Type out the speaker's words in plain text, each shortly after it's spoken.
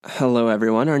Hello,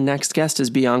 everyone. Our next guest is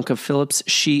Bianca Phillips.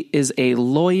 She is a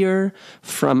lawyer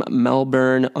from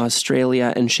Melbourne,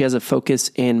 Australia, and she has a focus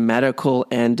in medical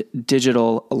and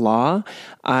digital law.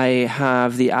 I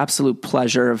have the absolute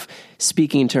pleasure of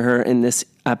speaking to her in this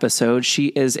episode. She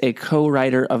is a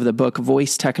co-writer of the book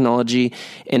Voice Technology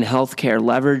in Healthcare,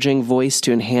 Leveraging Voice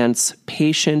to Enhance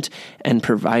Patient and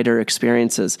Provider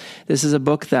Experiences. This is a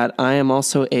book that I am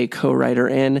also a co-writer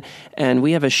in, and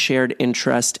we have a shared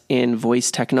interest in voice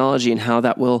technology and how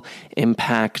that will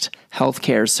impact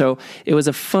healthcare. So it was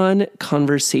a fun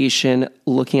conversation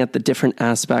looking at the different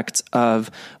aspects of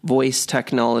voice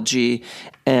technology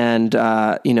and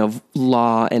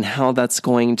law and how that's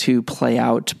going to play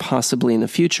out possibly in the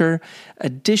future.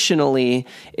 Additionally,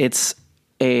 it's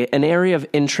an area of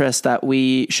interest that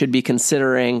we should be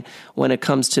considering when it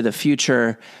comes to the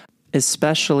future,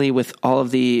 especially with all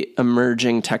of the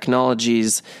emerging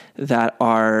technologies that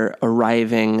are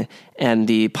arriving and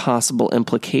the possible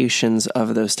implications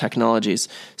of those technologies.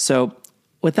 So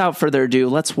without further ado,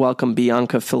 let's welcome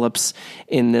Bianca Phillips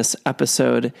in this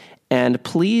episode. And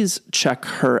please check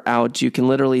her out. You can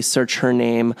literally search her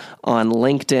name on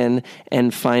LinkedIn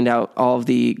and find out all of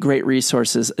the great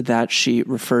resources that she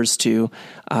refers to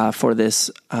for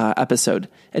this episode.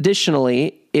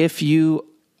 Additionally, if you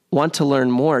want to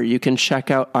learn more, you can check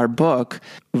out our book,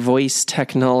 Voice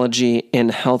Technology in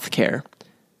Healthcare.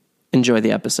 Enjoy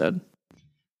the episode.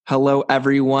 Hello,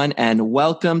 everyone, and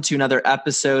welcome to another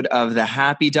episode of The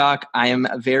Happy Doc. I am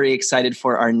very excited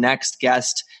for our next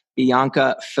guest,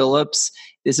 Bianca Phillips.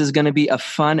 This is going to be a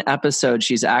fun episode.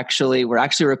 We're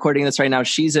actually recording this right now.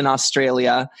 She's in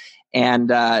Australia,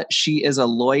 and she is a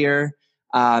lawyer.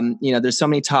 There's so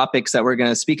many topics that we're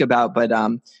going to speak about, but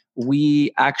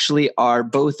we actually are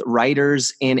both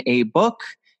writers in a book.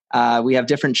 We have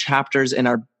different chapters in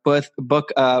our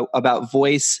book about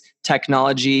voice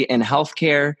technology in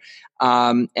healthcare.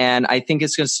 And I think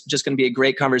it's just going to be a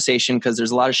great conversation because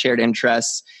there's a lot of shared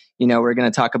interests. We're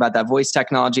going to talk about that voice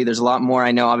technology. There's a lot more.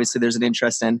 I know, obviously, there's an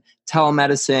interest in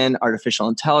telemedicine, artificial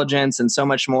intelligence, and so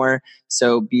much more.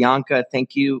 So, Bianca,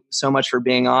 thank you so much for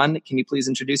being on. Can you please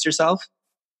introduce yourself?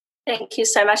 Thank you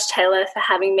so much, Taylor, for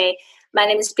having me. My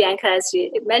name is Bianca, as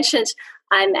you mentioned.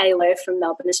 I'm a lawyer from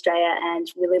Melbourne, Australia, and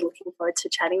really looking forward to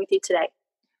chatting with you today.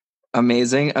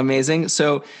 Amazing.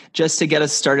 So just to get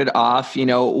us started off,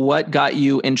 what got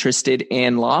you interested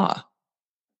in law?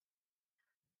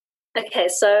 Okay,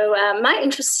 so my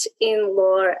interest in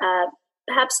law,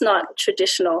 perhaps not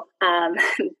traditional,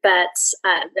 but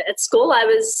at school I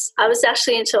was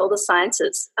actually into all the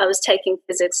sciences. I was taking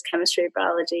physics, chemistry,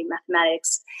 biology,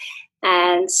 mathematics,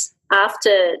 and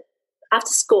after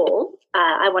school,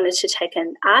 I wanted to take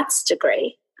an arts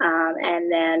degree, and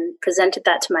then presented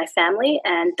that to my family,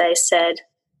 and they said,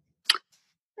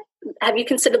 "Have you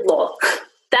considered law?"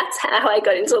 That's how I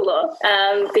got into law,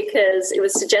 because it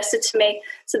was suggested to me.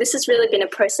 So this has really been a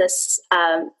process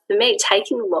for me,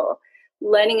 taking law,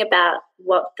 learning about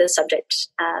what the subject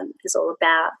is all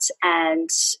about, and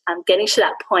getting to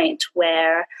that point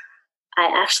where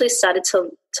I actually started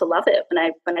to love it.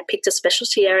 When I picked a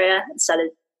specialty area and started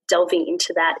delving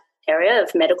into that area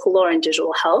of medical law and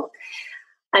digital health,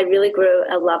 I really grew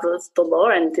a love of the law,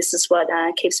 and this is what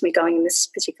keeps me going in this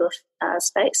particular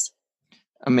space.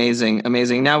 Amazing.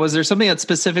 Now, was there something that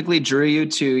specifically drew you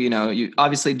to, you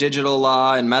obviously digital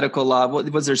law and medical law?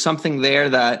 Was there something there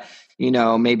that,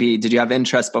 maybe did you have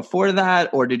interest before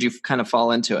that, or did you kind of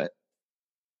fall into it?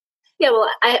 Yeah, well,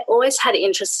 I always had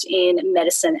interest in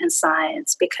medicine and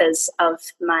science because of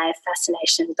my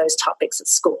fascination with those topics at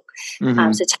school.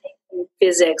 Mm-hmm. So taking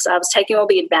physics, I was taking all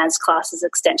the advanced classes,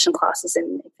 extension classes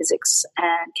in physics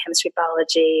and chemistry,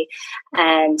 biology,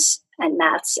 and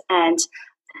maths, and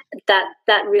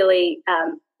that really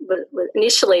was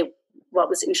initially what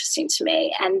was interesting to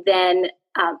me. And then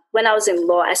when I was in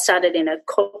law, I started in a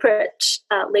corporate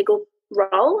legal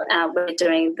role. We're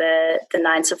doing the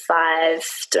 9 to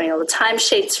 5, doing all the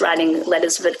timesheets, writing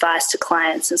letters of advice to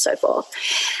clients and so forth.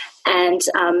 And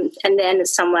then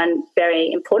someone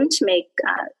very important to me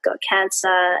got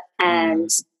cancer, and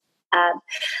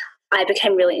I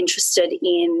became really interested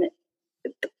in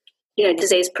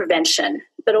disease prevention,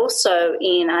 but also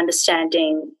in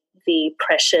understanding the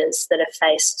pressures that are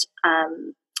faced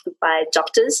by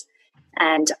doctors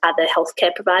and other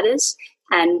healthcare providers,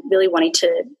 and really wanting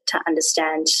to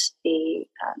understand the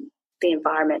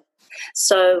environment.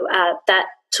 So that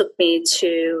took me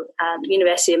to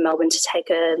University of Melbourne to take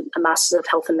a Masters of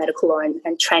Health and Medical Law,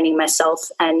 and training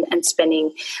myself and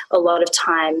spending a lot of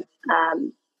time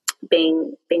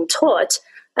being taught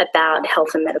about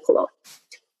health and medical law.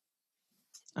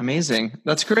 Amazing.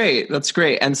 That's great. That's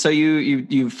great. And so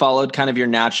you followed kind of your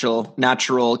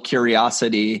natural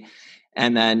curiosity,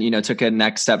 and then, took a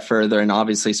next step further and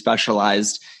obviously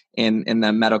specialized in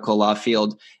the medical law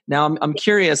field. Now I'm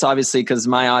curious, obviously, because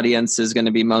my audience is going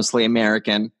to be mostly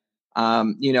American.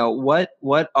 What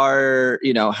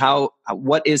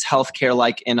is healthcare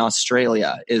like in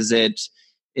Australia? Is it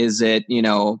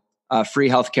free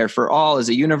healthcare for all? Is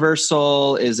it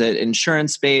universal? Is it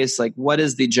insurance based? Like, what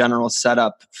is the general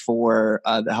setup for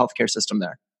the healthcare system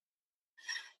there?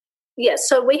 Yes,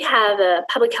 so we have a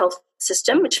public health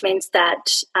system, which means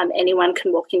that anyone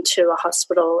can walk into a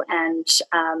hospital and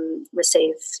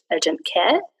receive urgent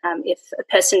care. If a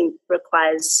person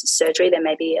requires surgery, there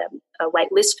may be a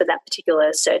wait list for that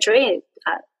particular surgery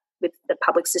with the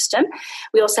public system.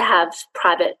 We also have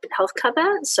private health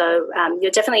cover, so you're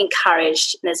definitely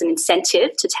encouraged, there's an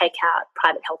incentive to take out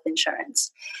private health insurance.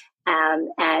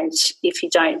 And if you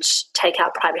don't take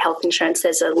out private health insurance,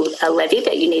 there's a levy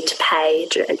that you need to pay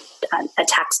a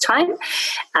tax time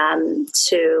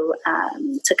to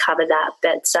cover that.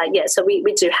 But so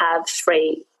we do have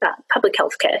free public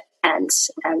health care, and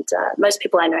most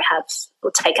people I know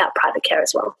will take out private care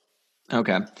as well.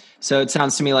 Okay. So it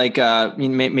sounds to me like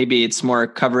maybe it's more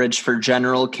coverage for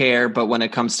general care, but when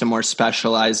it comes to more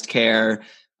specialized care,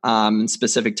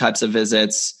 specific types of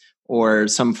visits or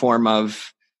some form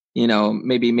of,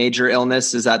 maybe major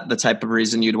illness, is that the type of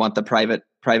reason you'd want the private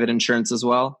insurance as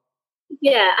well?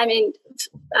 Yeah. I mean,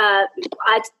 I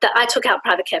took out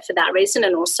private care for that reason.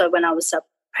 And also when I was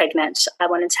pregnant, I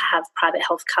wanted to have private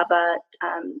health cover,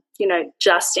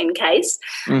 just in case.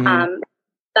 Mm-hmm.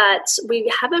 But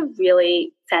we have a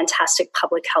really fantastic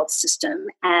public health system,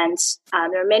 and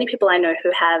there are many people I know who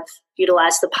have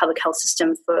utilised the public health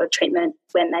system for treatment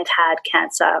when they've had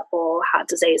cancer or heart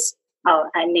disease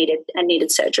and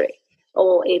needed surgery,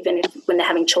 or even when they're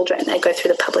having children, they go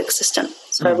through the public system.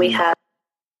 So mm-hmm.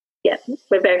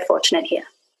 We're very fortunate here.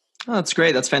 Oh, that's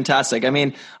great. That's fantastic. I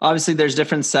mean, obviously there's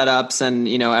different setups, and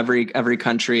every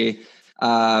country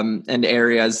and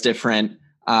area is different.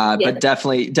 But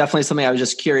definitely something I was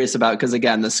just curious about, because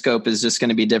again, the scope is just going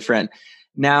to be different.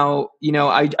 Now,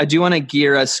 I do want to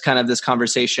gear us kind of this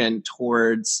conversation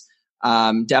towards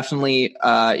definitely,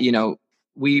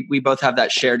 we both have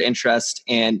that shared interest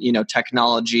in,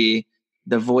 technology,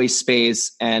 the voice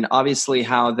space, and obviously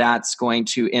how that's going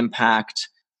to impact,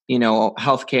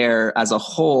 healthcare as a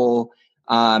whole,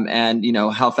 and,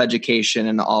 health education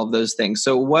and all of those things.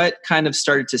 So what kind of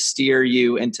started to steer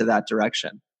you into that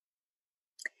direction?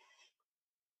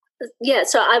 Yeah,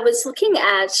 so I was looking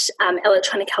at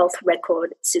electronic health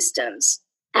record systems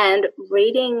and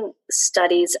reading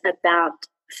studies about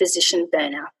physician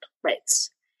burnout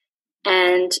rates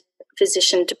and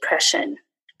physician depression,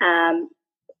 and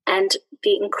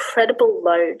the incredible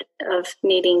load of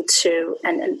needing to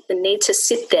and the need to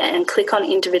sit there and click on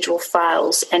individual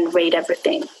files and read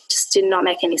everything just did not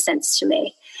make any sense to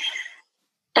me.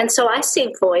 And so I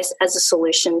see voice as a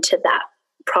solution to that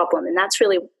problem, and that's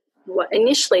really what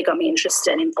initially got me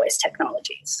interested in voice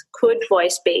technologies. Could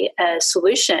voice be a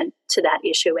solution to that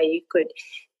issue, where you could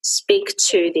speak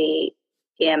to the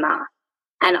EMR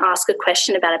and ask a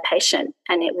question about a patient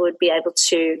and it would be able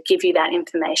to give you that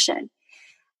information?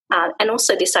 And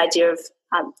also this idea of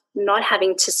not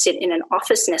having to sit in an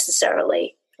office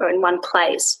necessarily or in one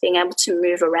place, being able to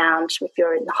move around. If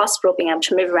you're in the hospital, being able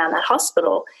to move around that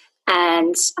hospital,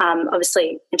 and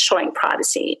obviously ensuring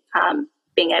privacy,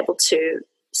 being able to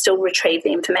still retrieve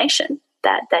the information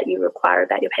that you require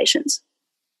about your patients.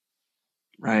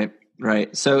 Right.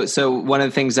 So one of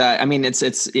the things that,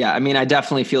 I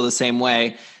definitely feel the same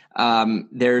way.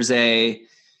 There's a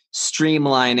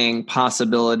streamlining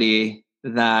possibility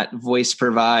that voice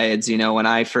provides. When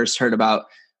I first heard about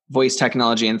voice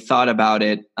technology and thought about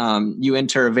it, you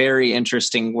enter a very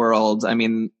interesting world. I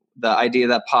mean, the idea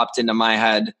that popped into my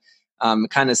head,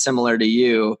 kind of similar to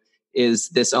you, is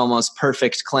this almost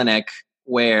perfect clinic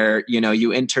where,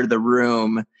 you enter the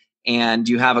room and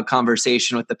you have a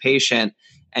conversation with the patient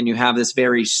and you have this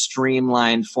very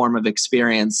streamlined form of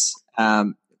experience,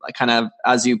 kind of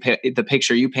as the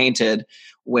picture you painted,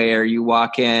 where you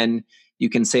walk in, you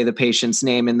can say the patient's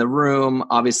name in the room.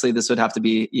 Obviously this would have to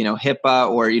be, HIPAA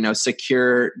or,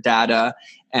 secure data,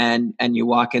 and you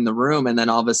walk in the room, and then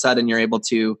all of a sudden you're able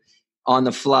to, on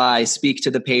the fly, speak to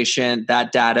the patient.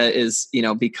 That data is,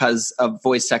 because of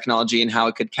voice technology and how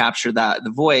it could capture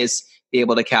the voice, be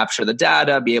able to capture the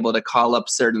data, be able to call up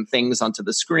certain things onto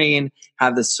the screen,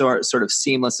 have this sort of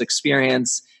seamless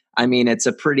experience. I mean, it's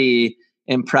a pretty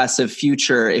impressive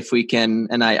future if we can,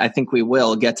 and I think we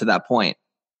will get to that point.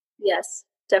 Yes,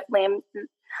 definitely.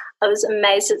 I was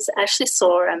amazed. I actually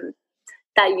saw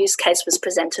that use case was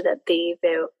presented at the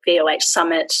VOH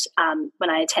Summit when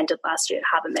I attended last year at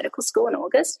Harvard Medical School in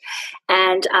August.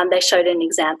 And they showed an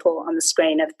example on the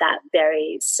screen of that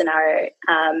very scenario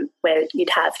where you'd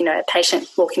have, a patient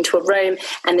walk into a room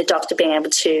and the doctor being able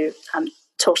to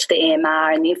talk to the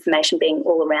EMR and the information being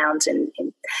all around in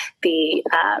the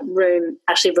room,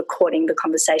 actually recording the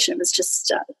conversation. It was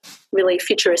just really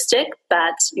futuristic,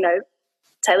 but,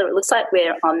 Taylor, it looks like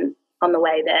we're on the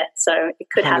way there. So it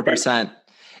could 100%. Happen.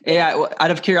 Yeah.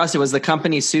 Out of curiosity, was the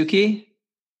company Suki?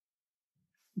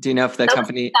 Do you know if the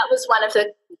company... That was one of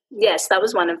the... Yes, that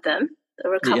was one of them. There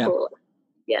were a couple.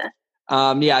 Yeah.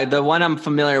 The one I'm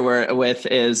familiar with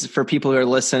is, for people who are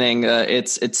listening,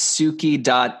 it's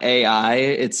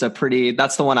Suki.ai.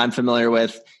 That's the one I'm familiar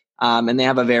with. And they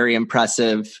have a very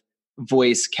impressive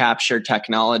voice capture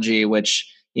technology,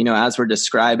 which, as we're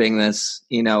describing this,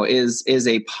 is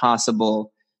a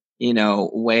possible,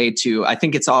 way to, I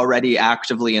think it's already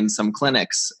actively in some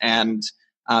clinics, and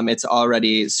it's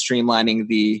already streamlining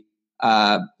the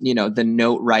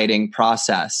note writing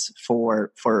process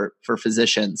for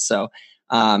physicians. So,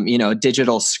 a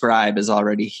digital scribe is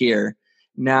already here.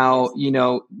 Now,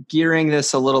 gearing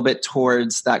this a little bit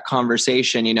towards that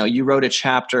conversation, you wrote a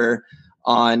chapter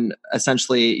on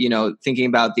essentially, thinking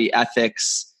about the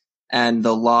ethics and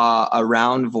the law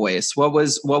around voice. What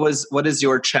is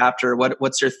your chapter?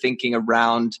 What's your thinking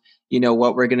around,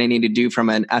 what we're going to need to do from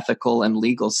an ethical and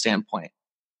legal standpoint?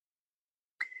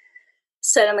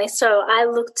 Certainly. So I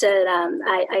looked at,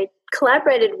 I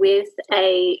collaborated with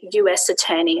a US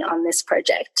attorney on this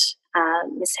project,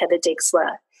 Miss Heather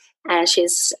Dixler, and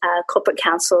she's a corporate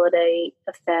counsel at a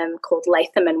firm called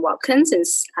Latham and Watkins, and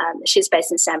she's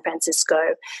based in San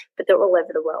Francisco, but they're all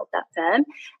over the world, that firm,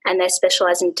 and they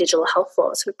specialize in digital health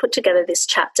law. So we put together this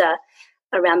chapter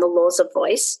around the laws of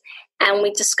voice, and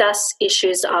we discuss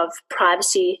issues of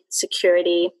privacy,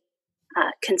 security,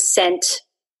 consent,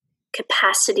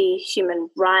 capacity,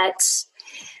 human rights,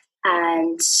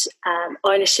 and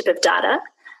ownership of data.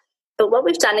 But what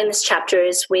we've done in this chapter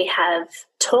is we have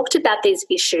talked about these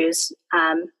issues,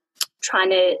 trying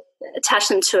to attach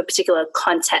them to a particular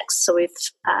context. So we've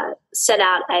set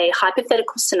out a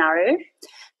hypothetical scenario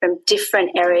from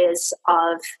different areas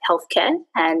of healthcare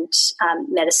and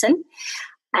medicine,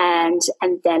 and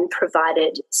then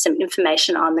provided some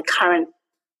information on the current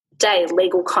day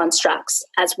legal constructs,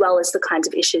 as well as the kinds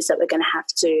of issues that we're going to have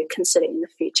to consider in the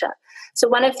future. So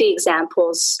one of the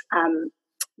examples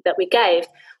that we gave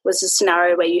was a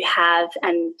scenario where you have,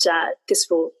 and this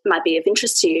might be of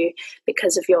interest to you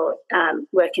because of your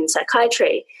work in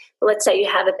psychiatry. But let's say you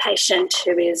have a patient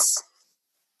who is,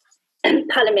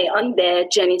 on their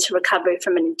journey to recovery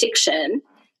from an addiction,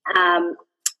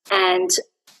 and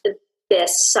their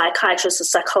psychiatrist or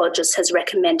psychologist has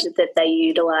recommended that they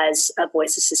utilize a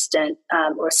voice assistant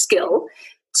or a skill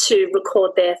to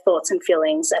record their thoughts and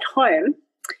feelings at home.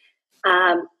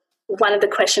 One of the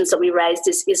questions that we raised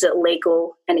is it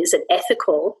legal and is it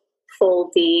ethical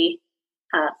for the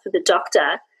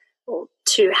doctor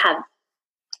to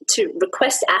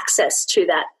request access to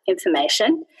that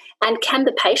information, and can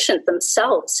the patient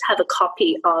themselves have a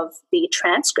copy of the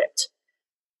transcript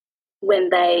when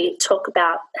they talk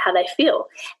about how they feel?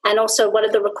 And also, what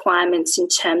are the requirements in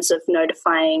terms of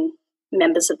notifying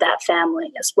members of that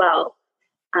family as well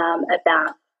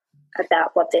about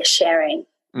what they're sharing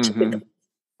with them?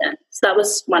 So that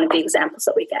was one of the examples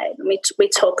that we gave. And we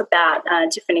talk about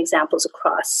different examples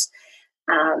across.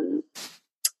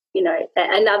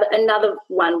 Another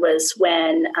one was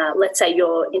when, let's say,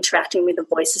 you're interacting with a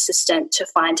voice assistant to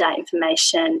find out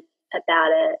information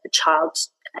about a child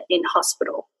in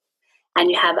hospital, and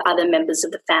you have other members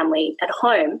of the family at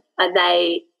home. Are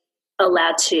they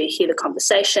allowed to hear the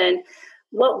conversation?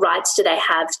 What rights do they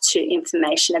have to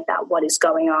information about what is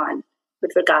going on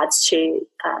with regards to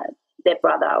their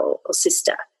brother or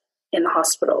sister in the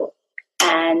hospital?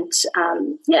 And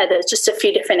there's just a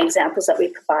few different examples that we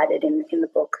provided in the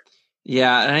book.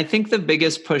 Yeah, and I think the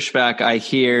biggest pushback I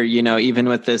hear, even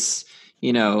with this,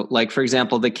 like, for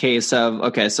example, the case of,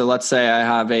 okay, so let's say I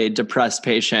have a depressed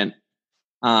patient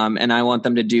and I want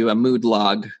them to do a mood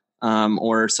log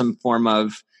or some form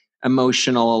of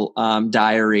emotional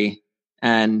diary.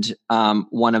 And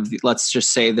let's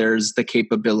just say there's the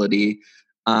capability,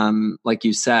 like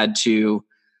you said, to,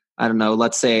 I don't know,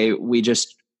 let's say we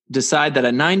just decide that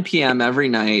at 9 p.m. every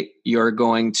night, you're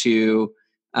going to,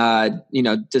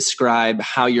 describe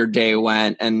how your day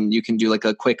went, and you can do like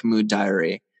a quick mood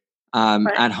diary right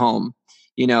at home.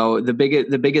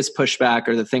 The biggest pushback,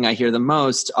 or the thing I hear the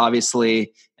most,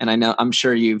 obviously, and I'm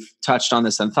sure you've touched on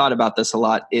this and thought about this a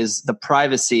lot, is the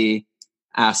privacy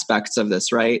aspects of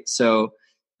this, right? So,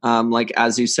 like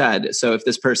as you said. So if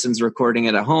this person's recording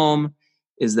it at home,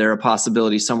 is there a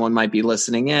possibility someone might be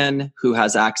listening in who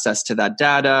has access to that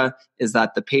data? Is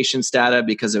that the patient's data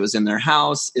because it was in their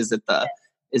house? Is it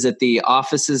the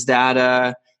office's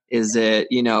data? Is it,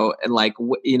 and like,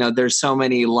 there's so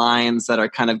many lines that are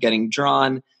kind of getting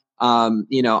drawn.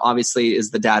 Obviously, is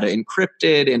the data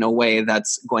encrypted in a way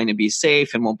that's going to be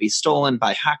safe and won't be stolen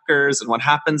by hackers? And what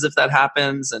happens if that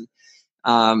happens? And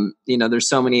there's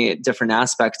so many different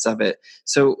aspects of it.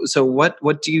 So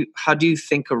how do you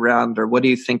think around, or what do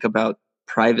you think about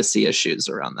privacy issues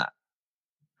around that?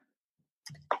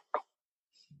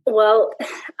 Well,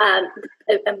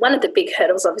 one of the big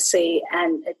hurdles, obviously,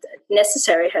 and a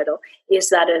necessary hurdle, is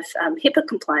that of HIPAA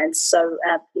compliance. So,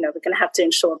 we're going to have to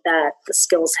ensure that the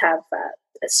skills have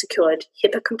a secured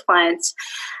HIPAA compliance.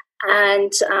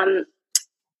 And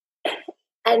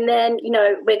then,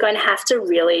 we're going to have to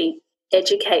really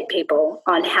educate people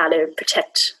on how to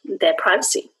protect their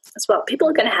privacy as well. People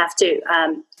are going to have to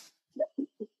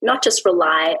not just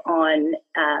rely on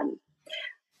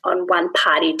one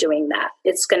party doing that.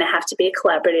 It's going to have to be a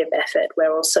collaborative effort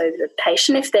where also the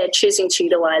patient, if they're choosing to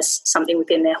utilize something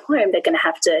within their home, they're going to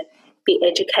have to be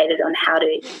educated on how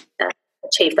to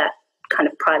achieve that kind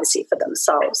of privacy for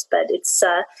themselves. But it's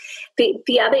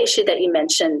the other issue that you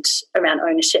mentioned around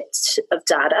ownership of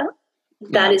data.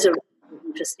 That is a really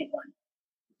interesting one.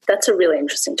 That's a really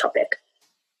interesting topic.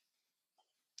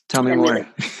 Tell me more.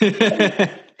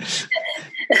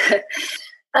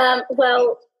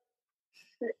 Well,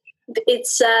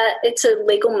 it's a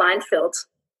legal minefield,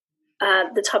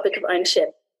 the topic of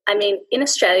ownership. I mean, in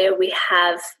Australia, we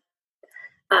have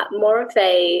more of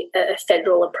a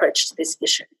federal approach to this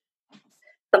issue,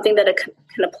 something that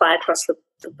can apply across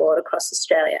the board across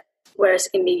Australia. Whereas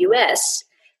in the US,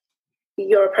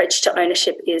 your approach to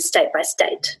ownership is state by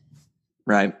state.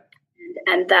 Right.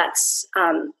 And that's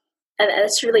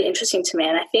really interesting to me.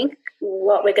 And I think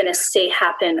what we're going to see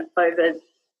happen over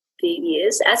the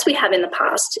years, as we have in the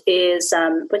past, is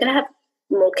we're going to have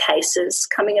more cases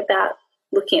coming about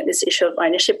looking at this issue of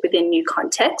ownership within new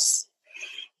contexts,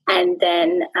 and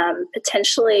then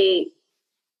potentially,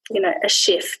 a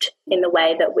shift in the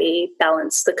way that we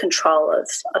balance the control of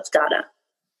data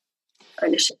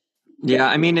ownership. Yeah,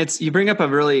 I mean, you bring up a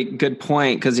really good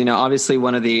point because, obviously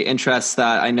one of the interests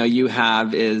that I know you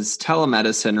have is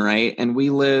telemedicine, right? And we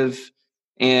live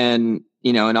in,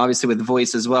 and obviously with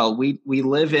voice as well, we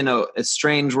live in a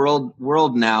strange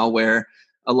world now where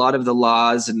a lot of the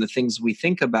laws and the things we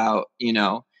think about,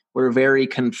 we're very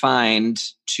confined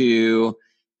to,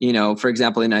 for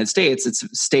example, in the United States, it's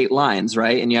state lines,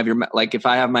 right? And you have if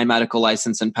I have my medical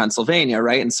license in Pennsylvania,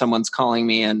 right? And someone's calling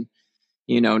me in,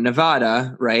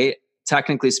 Nevada, right?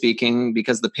 Technically speaking,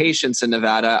 because the patient's in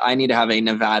Nevada, I need to have a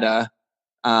Nevada,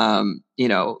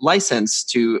 license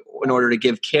in order to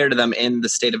give care to them in the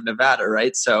state of Nevada,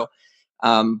 right? So,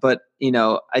 but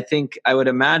I think I would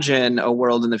imagine a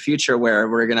world in the future where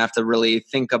we're going to have to really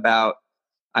think about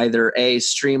either A,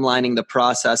 streamlining the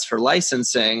process for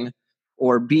licensing,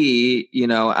 or B,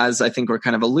 as I think we're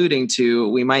kind of alluding to,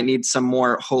 we might need some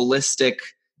more holistic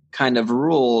kind of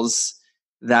rules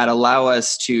that allow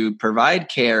us to provide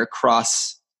care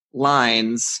across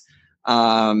lines,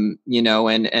 and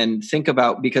think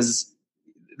about, because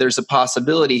there's a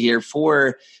possibility here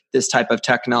for this type of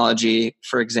technology,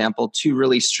 for example, to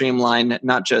really streamline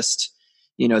not just,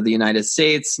 the United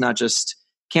States, not just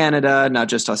Canada, not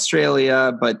just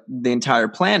Australia, but the entire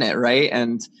planet, right?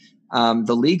 And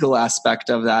the legal aspect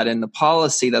of that and the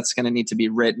policy that's going to need to be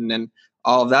written and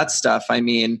all of that stuff. I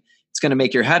mean, it's going to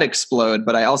make your head explode.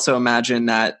 But I also imagine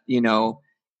that,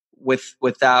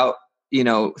 without,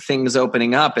 things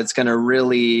opening up, it's going to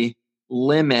really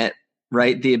limit,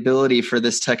 right, the ability for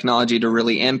this technology to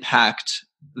really impact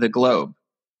the globe.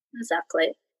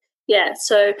 Exactly. Yeah.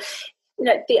 So,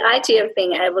 the idea of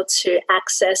being able to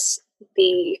access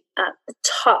the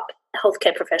top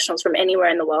healthcare professionals from anywhere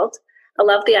in the world, I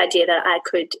love the idea that I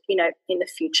could, in the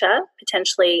future,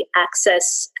 potentially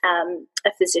access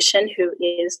a physician who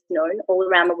is known all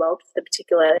around the world for the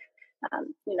particular,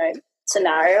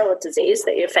 scenario or disease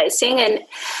that you're facing. And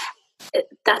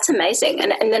that's amazing.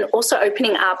 And then also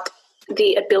opening up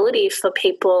the ability for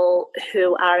people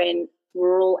who are in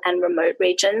rural and remote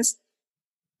regions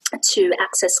to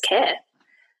access care.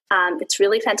 It's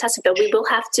really fantastic, but we will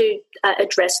have to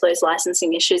address those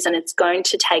licensing issues, and it's going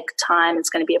to take time. It's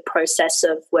going to be a process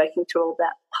of working through all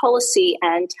that policy,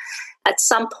 and at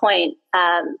some point,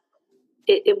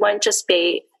 it won't just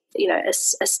be a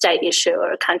state issue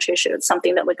or a country issue. It's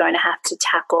something that we're going to have to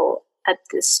tackle at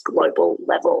this global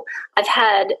level. I've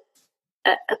had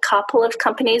a couple of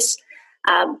companies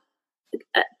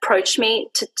approached me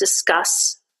to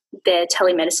discuss their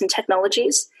telemedicine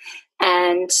technologies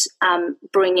and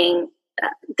bringing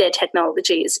their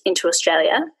technologies into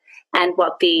Australia and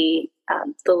what the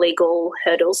legal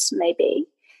hurdles may be.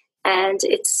 And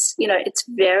it's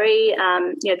very,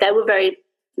 they were very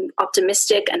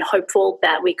optimistic and hopeful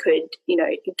that we could,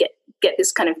 get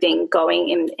this kind of thing going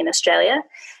in Australia.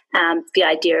 The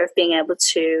idea of being able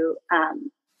to,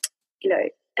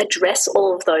 address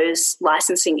all of those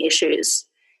licensing issues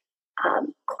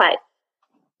quite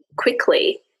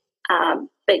quickly.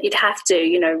 But you'd have to,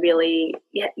 really,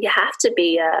 you have to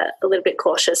be a little bit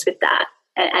cautious with that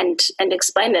and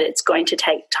explain that it's going to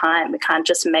take time. We can't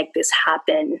just make this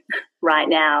happen right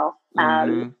now.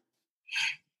 And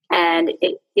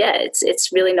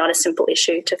it's really not a simple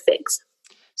issue to fix.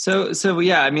 So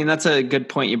yeah, I mean, that's a good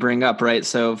point you bring up, right?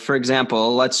 So for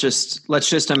example, let's just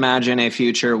imagine a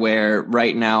future where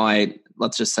right now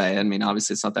let's just say, I mean,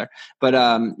 obviously it's not there, but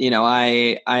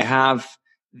I have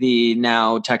the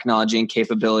now technology and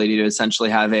capability to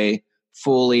essentially have a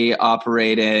fully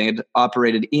operated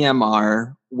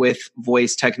EMR with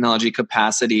voice technology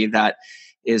capacity that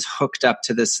is hooked up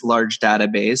to this large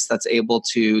database that's able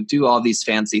to do all these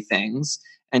fancy things.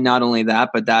 And not only that,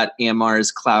 but that EMR is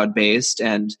cloud-based,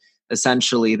 and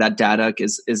essentially that data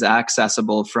is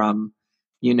accessible from,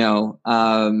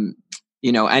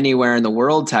 anywhere in the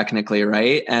world technically,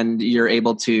 right? And you're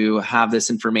able to have this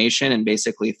information, and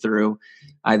basically through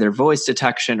either voice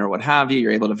detection or what have you,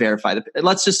 you're able to verify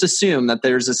let's just assume that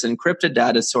there's this encrypted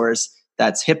data source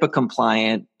that's HIPAA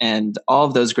compliant and all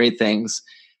of those great things.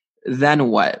 Then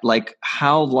what? Like,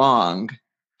 how long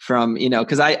from,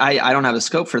 because I don't have a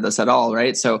scope for this at all,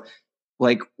 right? So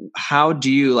like, how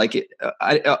do you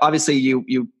obviously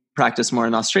you practice more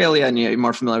in Australia and you're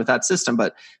more familiar with that system,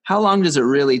 but how long does it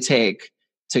really take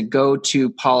to go to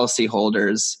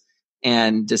policyholders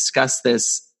and discuss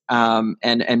this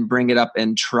and bring it up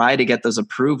and try to get those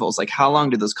approvals? Like, how long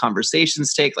do those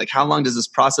conversations take? Like, how long does this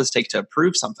process take to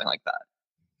approve something like that?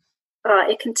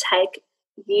 It can take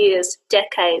years,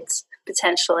 decades,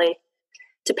 potentially,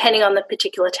 depending on the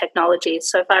particular technology.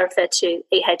 So if I refer to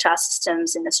EHR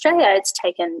systems in Australia,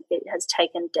 it has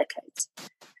taken decades.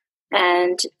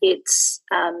 And it's,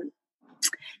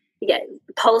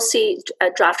 policy,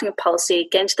 drafting of policy,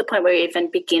 getting to the point where you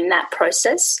even begin that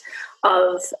process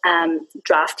of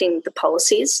drafting the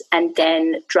policies and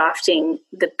then drafting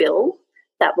the bill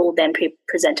that will then be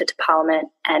presented to Parliament,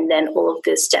 and then all of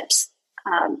the steps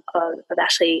of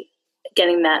actually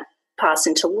getting that passed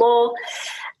into law,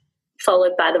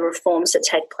 followed by the reforms that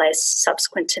take place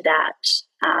subsequent to that.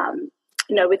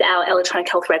 With our electronic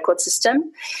health record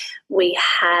system, we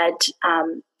had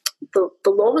the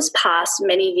law was passed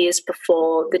many years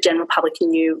before the general public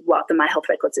knew what the My Health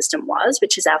Record system was,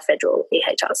 which is our federal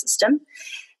EHR system.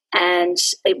 And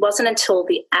it wasn't until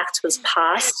the Act was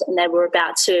passed and they were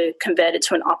about to convert it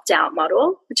to an opt-out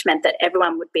model, which meant that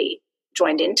everyone would be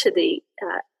joined into the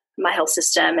My Health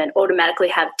system and automatically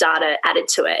have data added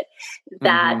to it,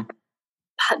 that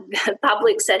the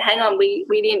public said, hang on, we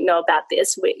didn't know about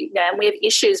this, and we have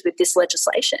issues with this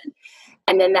legislation.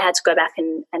 And then they had to go back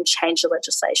and change the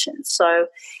legislation. So,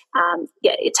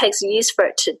 it takes years for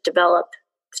it to develop,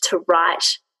 to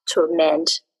write, to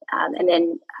amend, and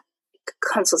then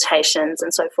consultations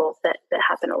and so forth that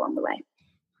happen along the way.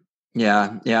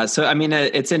 Yeah. So, I mean,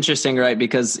 it's interesting, right?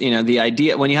 Because, the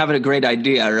idea, when you have a great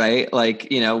idea, right? Like,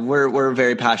 we're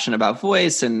very passionate about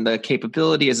voice and the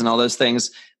capabilities and all those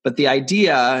things, but the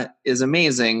idea is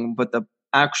amazing, but the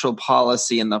actual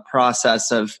policy and the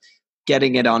process of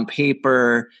getting it on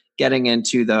paper, getting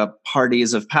into the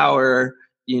parties of power,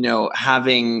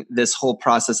 having this whole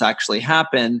process actually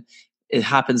happen, it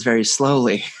happens very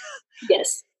slowly.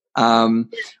 Yes.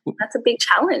 That's a big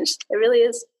challenge. It really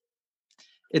is.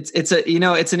 It's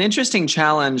an interesting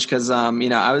challenge because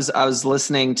I was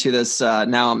listening to this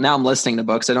now I'm listening to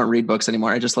books. I don't read books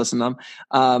anymore. I just listen to them.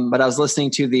 But I was listening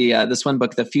to this one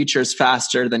book, The Future's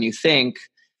Faster Than You Think,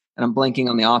 and I'm blanking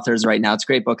on the authors right now. It's a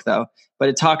great book though, but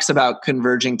it talks about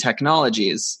converging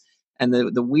technologies. And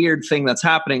the weird thing that's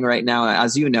happening right now,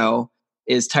 as you know,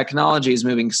 is technology is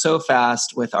moving so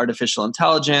fast with artificial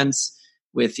intelligence,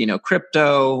 with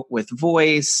crypto, with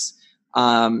voice.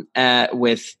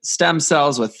 With stem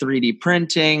cells, with 3D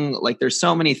printing, like there's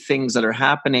so many things that are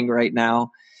happening right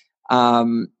now.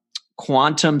 Quantum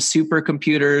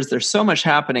supercomputers, there's so much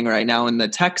happening right now in the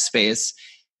tech space.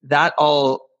 That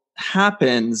all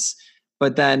happens,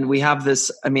 but then we have this,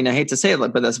 I hate to say it,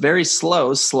 but this very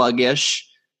slow, sluggish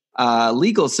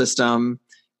legal system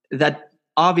that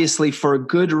obviously for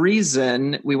good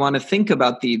reason, we want to think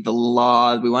about the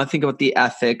law, we want to think about the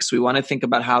ethics, we want to think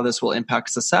about how this will impact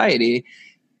society.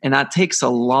 And that takes a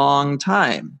long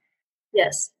time.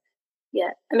 Yes.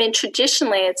 Yeah. I mean,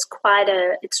 traditionally it's quite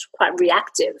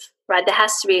reactive, right? There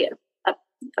has to be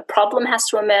a problem has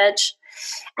to emerge,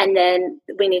 and then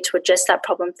we need to address that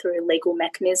problem through legal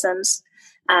mechanisms,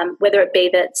 whether it be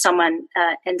that someone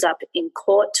ends up in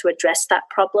court to address that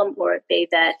problem, or it be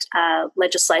that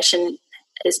legislation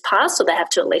is passed, or they have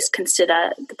to at least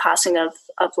consider the passing of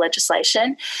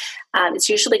legislation. It's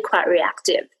usually quite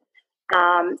reactive.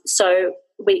 So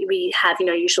we have,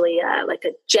 usually like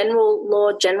a general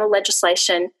law, general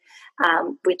legislation,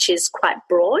 which is quite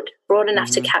broad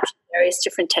enough to capture various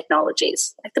different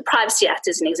technologies. Like the Privacy Act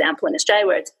is an example in Australia,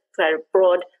 where it's quite a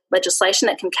broad legislation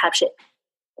that can capture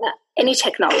any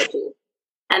technology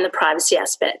and the privacy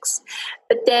aspects.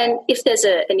 But then if there's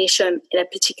an issue in a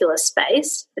particular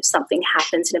space, if something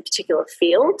happens in a particular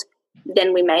field,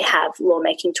 then we may have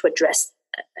lawmaking to address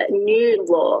a new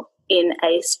law in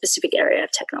a specific area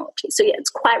of technology. So yeah, it's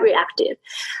quite reactive.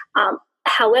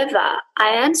 However, I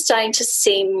am starting to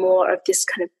see more of this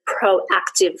kind of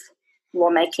proactive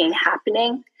lawmaking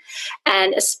happening,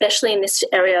 and especially in this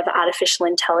area of artificial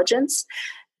intelligence.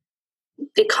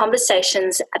 The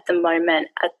conversations at the moment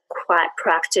are quite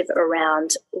proactive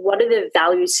around what are the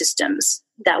value systems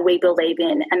that we believe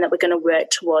in and that we're going to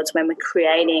work towards when we're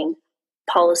creating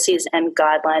policies and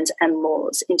guidelines and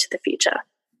laws into the future.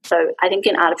 So I think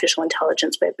in artificial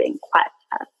intelligence, we're being quite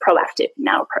proactive in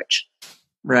our approach.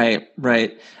 Right.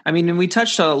 I mean, we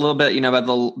touched a little bit, about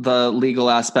the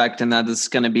legal aspect, and that is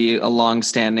going to be a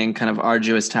long-standing kind of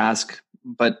arduous task,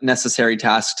 but necessary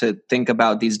task to think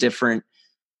about these different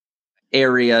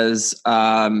areas,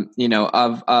 of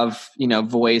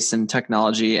voice and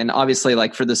technology. And obviously,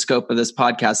 like for the scope of this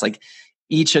podcast, like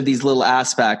each of these little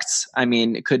aspects, I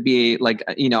mean, it could be like,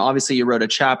 obviously you wrote a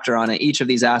chapter on it. Each of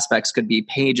these aspects could be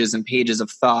pages and pages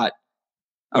of thought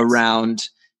around,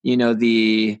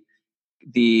 the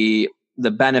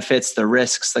benefits, the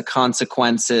risks, the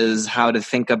consequences, how to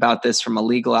think about this from a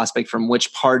legal aspect, from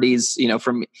which parties,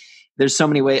 there's so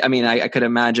many ways. I mean, I could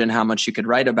imagine how much you could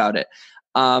write about it.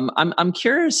 I'm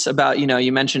curious about,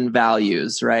 you mentioned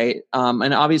values, right?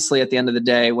 And obviously at the end of the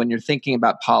day, when you're thinking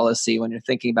about policy, when you're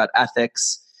thinking about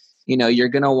ethics, you're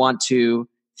going to want to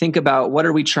think about what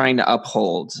are we trying to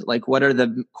uphold? Like, what are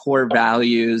the core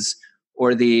values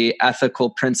or the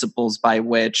ethical principles by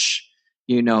which,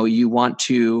 you want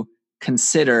to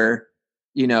consider,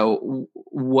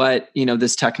 what,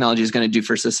 this technology is going to do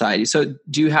for society. So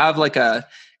do you have like a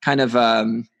kind of,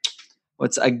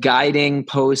 what's a guiding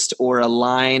post or a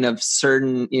line of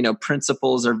certain,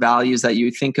 principles or values that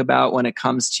you think about when it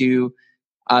comes to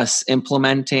us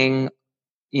implementing,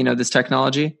 this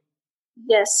technology?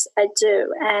 Yes, I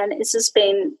do. And this has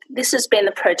been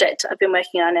the project I've been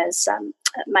working on as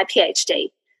my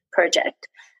PhD project,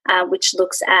 which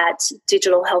looks at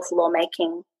digital health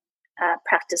lawmaking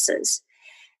practices.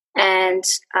 And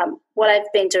what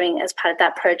I've been doing as part of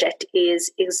that project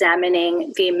is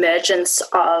examining the emergence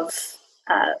of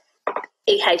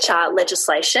EHR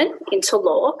legislation into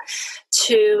law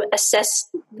to assess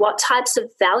what types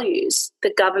of values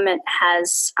the government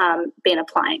has been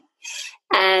applying.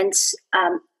 And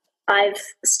I've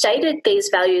stated these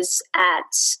values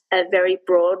at a very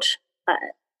broad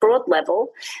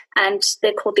level, and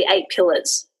they're called the 8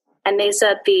 pillars. And these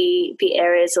are the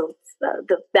areas of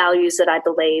the values that I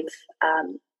believe,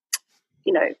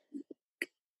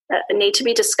 need to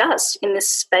be discussed in this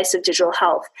space of digital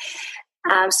health.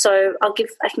 So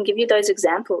I can give you those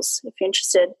examples if you're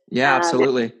interested. Yeah,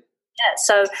 absolutely.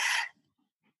 So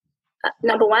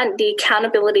number one, the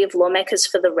accountability of lawmakers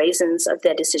for the reasons of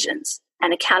their decisions,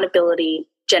 and accountability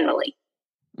generally.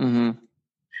 Mm-hmm.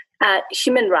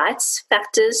 Human rights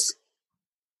factors,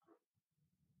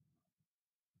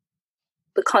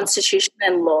 the Constitution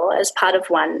and law as part of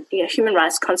one, human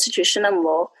rights, Constitution and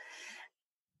law,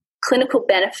 clinical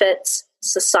benefits,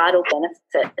 societal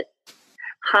benefit,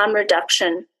 harm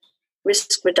reduction,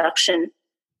 risk reduction,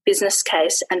 business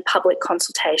case, and public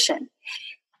consultation.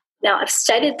 Now, I've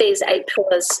stated these 8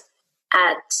 pillars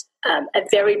at a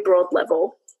very broad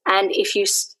level, and if you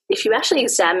actually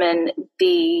examine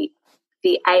the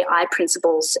AI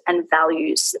principles and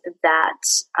values that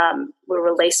were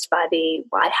released by the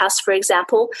White House, for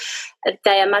example,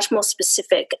 they are much more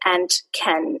specific and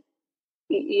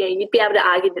you'd be able to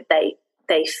argue that they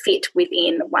fit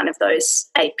within one of those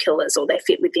 8 pillars, or they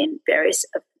fit within various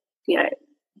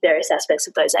aspects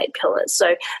of those 8 pillars.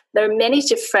 So there are many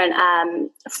different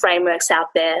frameworks out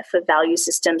there for value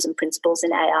systems and principles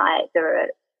in AI. There are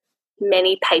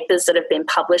many papers that have been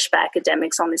published by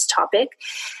academics on this topic.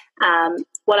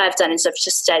 What I've done is I've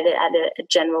just stated at a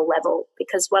general level,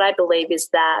 because what I believe is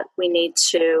that we need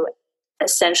to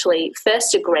essentially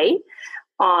first agree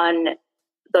on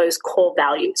those core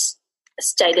values.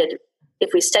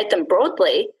 If we state them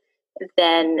broadly,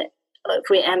 then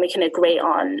we can agree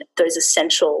on those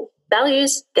essential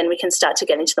values, then we can start to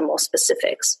get into the more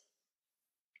specifics.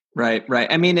 Right.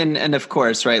 I mean, and of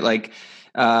course, right, like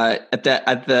at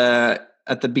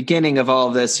the beginning of all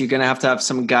of this, you're going to have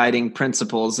some guiding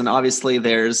principles, and obviously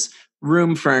there's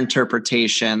room for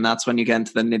interpretation. That's when you get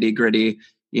into the nitty gritty,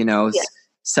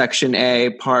 Section A,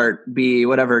 Part B,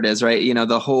 whatever it is, right?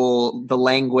 The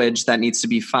language that needs to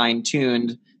be fine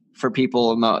tuned for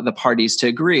people, the parties to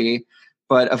agree.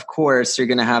 But of course, you're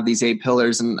going to have these 8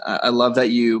 pillars. And I love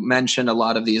that you mentioned a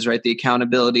lot of these, right? The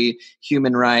accountability,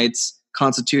 human rights,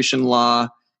 constitution law,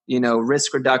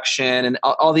 risk reduction, and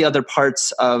all the other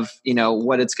parts of,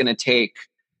 what it's going to take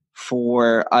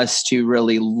for us to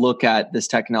really look at this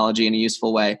technology in a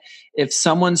useful way. If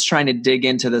someone's trying to dig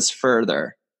into this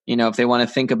further, if they want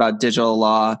to think about digital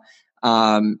law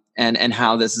and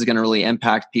how this is going to really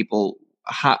impact people,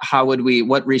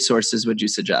 what resources would you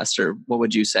suggest, or what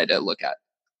would you say to look at?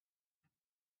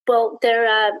 Well, there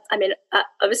are,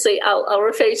 obviously I'll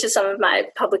refer you to some of my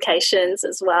publications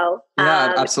as well.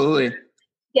 Yeah, absolutely.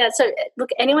 Yeah. So look,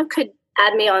 anyone could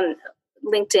add me on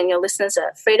LinkedIn. Your listeners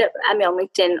are free to add me on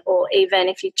LinkedIn, or even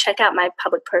if you check out my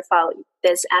public profile,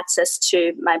 there's access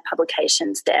to my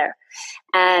publications there.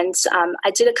 And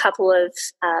I did a couple of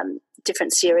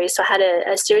different series. So I had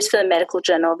a series for the Medical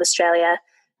Journal of Australia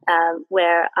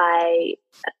where I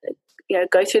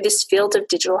go through this field of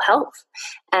digital health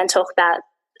and talk about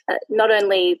not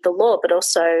only the law, but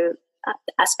also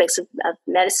aspects of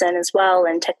medicine as well,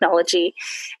 and technology.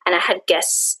 And I had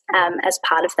guests as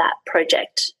part of that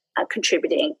project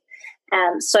contributing.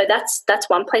 So that's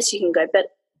one place you can go.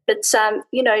 But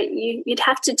you'd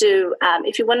have to do,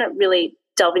 if you want to really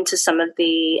delve into some of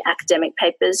the academic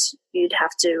papers, you'd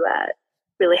have to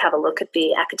really have a look at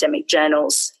the academic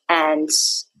journals, and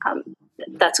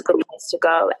that's a good place to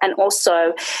go. And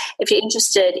also, if you're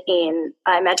interested in,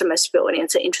 I imagine most of your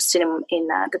audience are interested in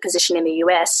the position in the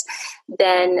US,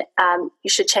 then you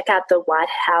should check out the White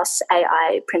House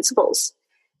AI principles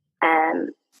and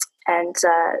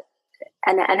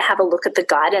have a look at the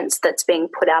guidance that's being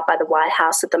put out by the White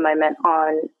House at the moment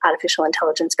on artificial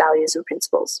intelligence values and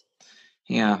principles.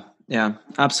 Yeah,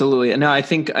 absolutely. No, I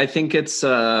think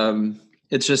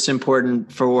it's just important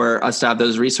for us to have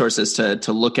those resources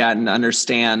to look at and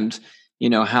understand,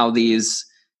 how these,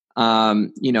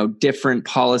 different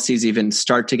policies even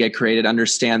start to get created,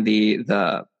 understand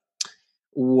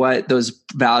what those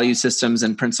value systems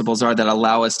and principles are that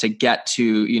allow us to get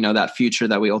to, that future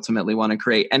that we ultimately want to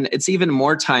create. And it's even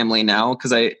more timely now,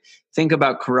 because I think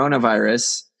about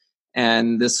coronavirus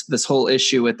and this whole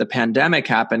issue with the pandemic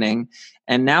happening.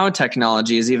 And now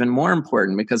technology is even more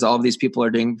important, because all of these people are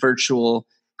doing virtual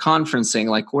conferencing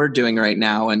like we're doing right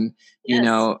now. And,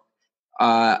 yes.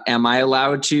 Am I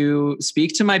allowed to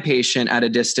speak to my patient at a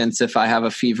distance if I have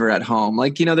a fever at home?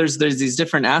 Like, there's these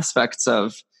different aspects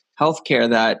of healthcare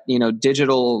that,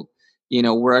 digital,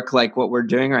 work like what we're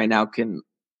doing right now can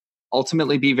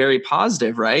ultimately be very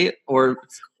positive, right? Or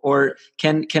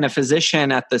can a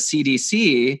physician at the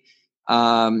CDC,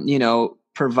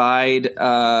 provide,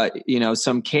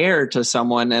 some care to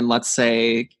someone in, let's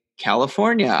say,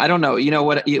 California? I don't know,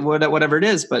 whatever it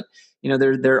is, but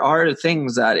there are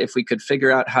things that if we could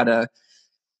figure out how to,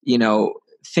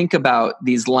 think about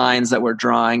these lines that we're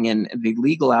drawing and the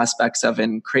legal aspects of,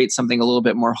 and create something a little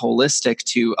bit more holistic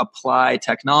to apply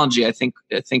technology, I think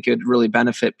it would really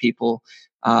benefit people,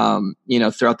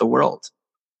 throughout the world.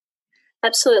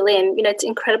 Absolutely. And, it's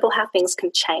incredible how things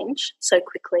can change so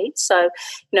quickly. So,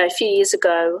 a few years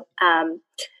ago, I'm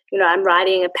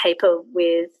writing a paper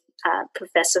with a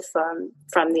professor from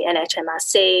the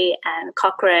NHMRC and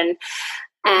Cochrane,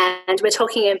 and we're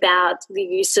talking about the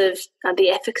use of the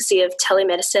efficacy of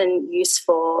telemedicine use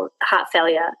for heart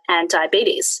failure and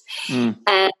diabetes. And,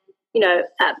 and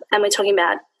we're talking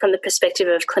about from the perspective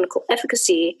of clinical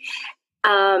efficacy.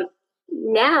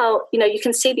 Now, you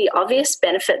can see the obvious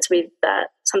benefits with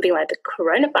something like the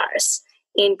coronavirus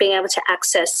in being able to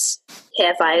access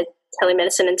care via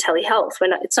telemedicine and telehealth.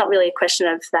 It's not really a question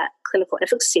of that clinical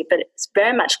efficacy, but it's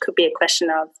very much could be a question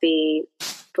of the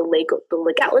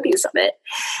legalities of it.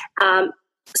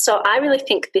 So I really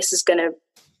think this is going to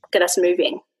get us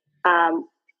moving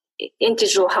in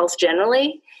digital health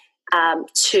generally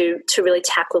to really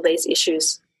tackle these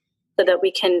issues, so that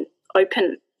we can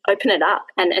open it up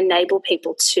and enable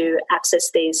people to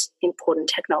access these important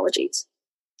technologies.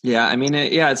 Yeah, I mean,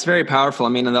 it's very powerful. I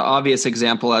mean, the obvious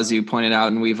example, as you pointed out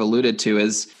and we've alluded to,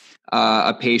 is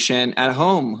a patient at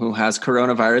home who has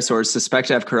coronavirus or is suspected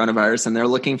to have coronavirus, and they're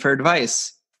looking for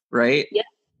advice, right? Yeah.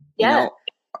 You Yeah. know,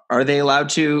 are they allowed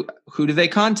to? Who do they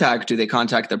contact? Do they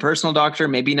contact their personal doctor?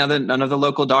 Maybe none of the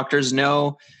local doctors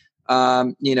know.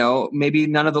 Maybe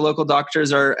none of the local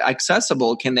doctors are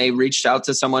accessible. Can they reach out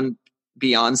to someone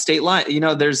beyond state line?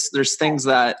 There's things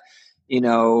that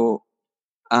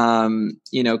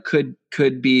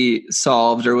could be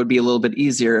solved or would be a little bit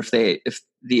easier if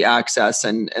the access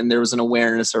and there was an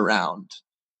awareness around,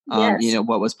 Yes.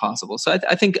 what was possible. So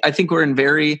I think we're in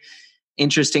very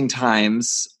interesting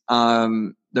times.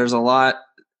 There's a lot,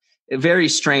 very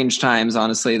strange times,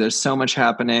 honestly. There's so much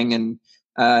happening, and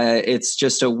it's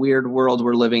just a weird world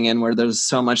we're living in where there's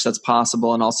so much that's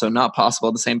possible and also not possible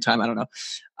at the same time. I don't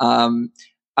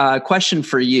know. Question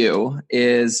for you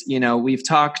is, we've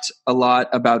talked a lot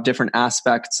about different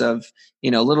aspects of, a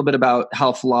little bit about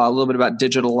health law, a little bit about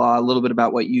digital law, a little bit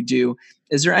about what you do.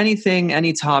 Is there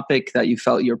any topic that you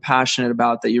felt you're passionate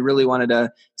about that you really wanted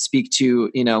to speak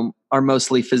to, our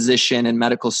mostly physician and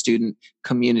medical student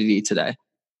community today?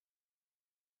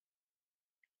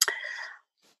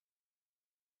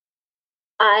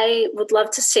 I would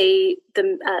love to see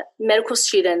the medical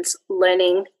students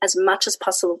learning as much as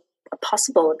possible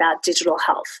about digital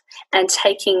health and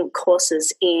taking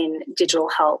courses in digital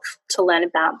health to learn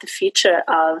about the future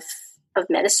of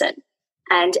medicine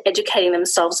and educating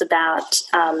themselves about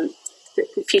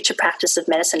the future practice of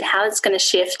medicine, how it's going to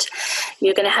shift.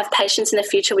 You're going to have patients in the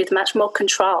future with much more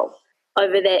control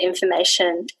over their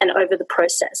information and over the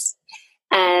process.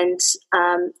 And,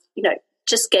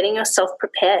 just getting yourself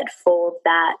prepared for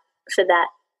that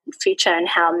future and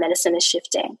how medicine is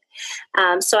shifting.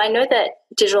 So I know that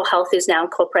digital health is now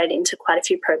incorporated into quite a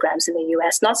few programs in the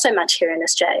US, not so much here in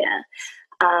Australia.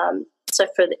 So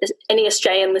for any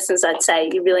Australian listeners, I'd say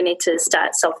you really need to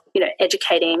start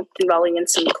educating, enrolling in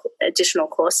some additional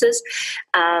courses.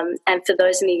 And for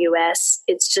those in the US,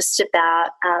 it's just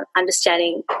about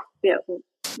understanding,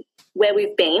 where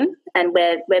we've been and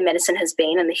where medicine has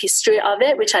been and the history of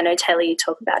it, which I know, Taylor, you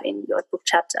talk about in your book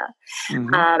chapter.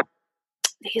 Mm-hmm.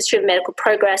 The history of medical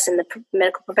progress and the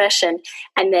medical profession,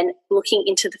 and then looking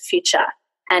into the future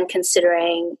and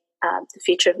considering the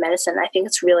future of medicine. I think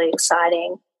it's a really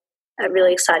exciting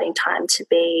time to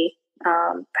be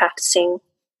practicing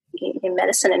in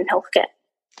medicine and healthcare.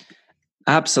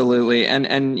 Absolutely.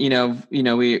 And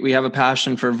we have a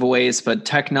passion for voice, but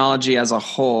technology as a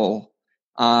whole,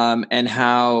 and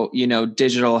how,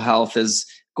 digital health is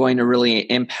going to really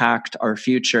impact our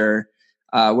future.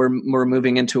 We're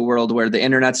moving into a world where the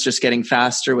internet's just getting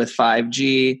faster with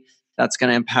 5G. That's going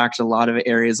to impact a lot of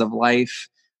areas of life.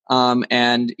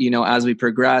 And as we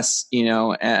progress,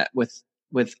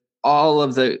 with all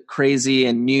of the crazy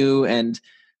and new and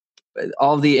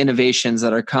all the innovations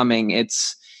that are coming,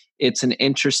 it's an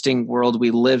interesting world we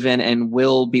live in and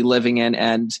will be living in.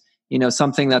 And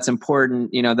something that's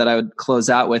important, that I would close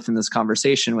out with in this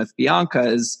conversation with Bianca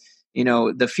is,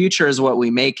 the future is what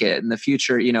we make it. And the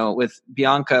future, with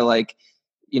Bianca,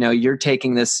 you're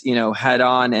taking this, head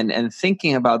on and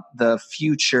thinking about the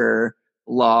future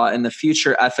law and the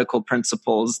future ethical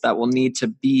principles that will need to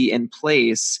be in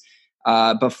place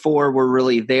before we're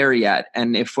really there yet.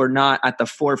 And if we're not at the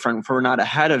forefront, if we're not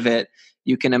ahead of it,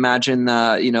 you can imagine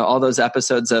all those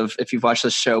episodes of, if you've watched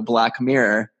the show Black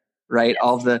Mirror, right?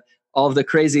 Yes. All of the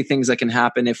crazy things that can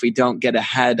happen if we don't get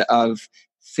ahead of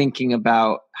thinking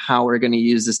about how we're going to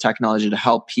use this technology to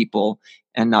help people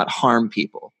and not harm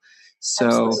people.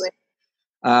 So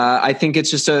I think it's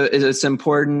just it's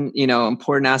important,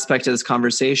 important aspect of this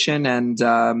conversation.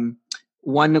 And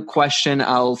one question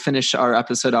I'll finish our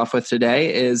episode off with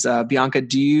today is, Bianca,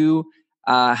 do you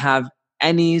have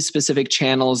any specific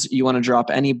channels you want to drop,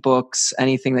 any books,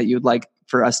 anything that you'd like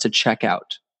for us to check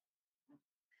out?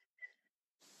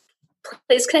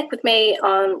 Please connect with me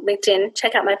on LinkedIn.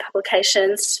 Check out my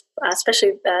publications,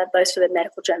 especially those for the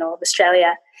Medical Journal of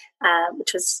Australia,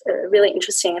 which was a really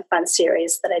interesting and fun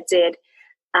series that I did.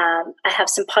 I have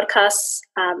some podcasts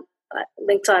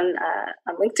linked on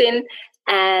LinkedIn,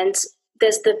 and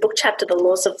there's the book chapter, The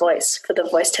Laws of Voice, for the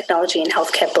Voice Technology and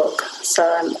Healthcare book. So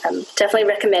I'm definitely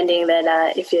recommending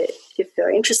that if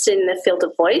you're interested in the field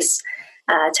of voice,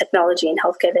 technology and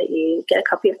healthcare, that you get a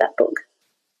copy of that book.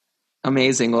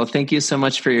 Amazing. Well, thank you so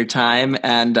much for your time,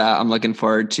 and I'm looking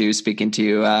forward to speaking to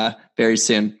you very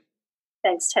soon.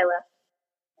 Thanks, Taylor.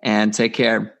 And take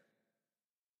care.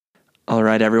 All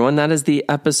right, everyone. That is the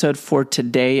episode for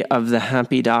today of The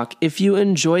Happy Doc. If you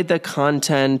enjoyed the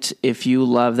content, if you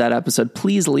love that episode,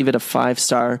 please leave it a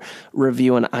 5-star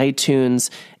review on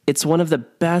iTunes. It's one of the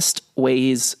best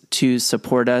ways to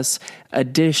support us.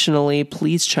 Additionally,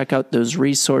 please check out those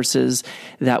resources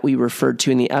that we referred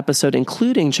to in the episode,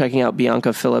 including checking out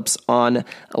Bianca Phillips on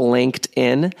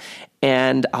LinkedIn.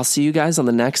 And I'll see you guys on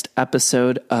the next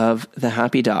episode of The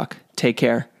Happy Doc. Take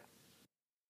care.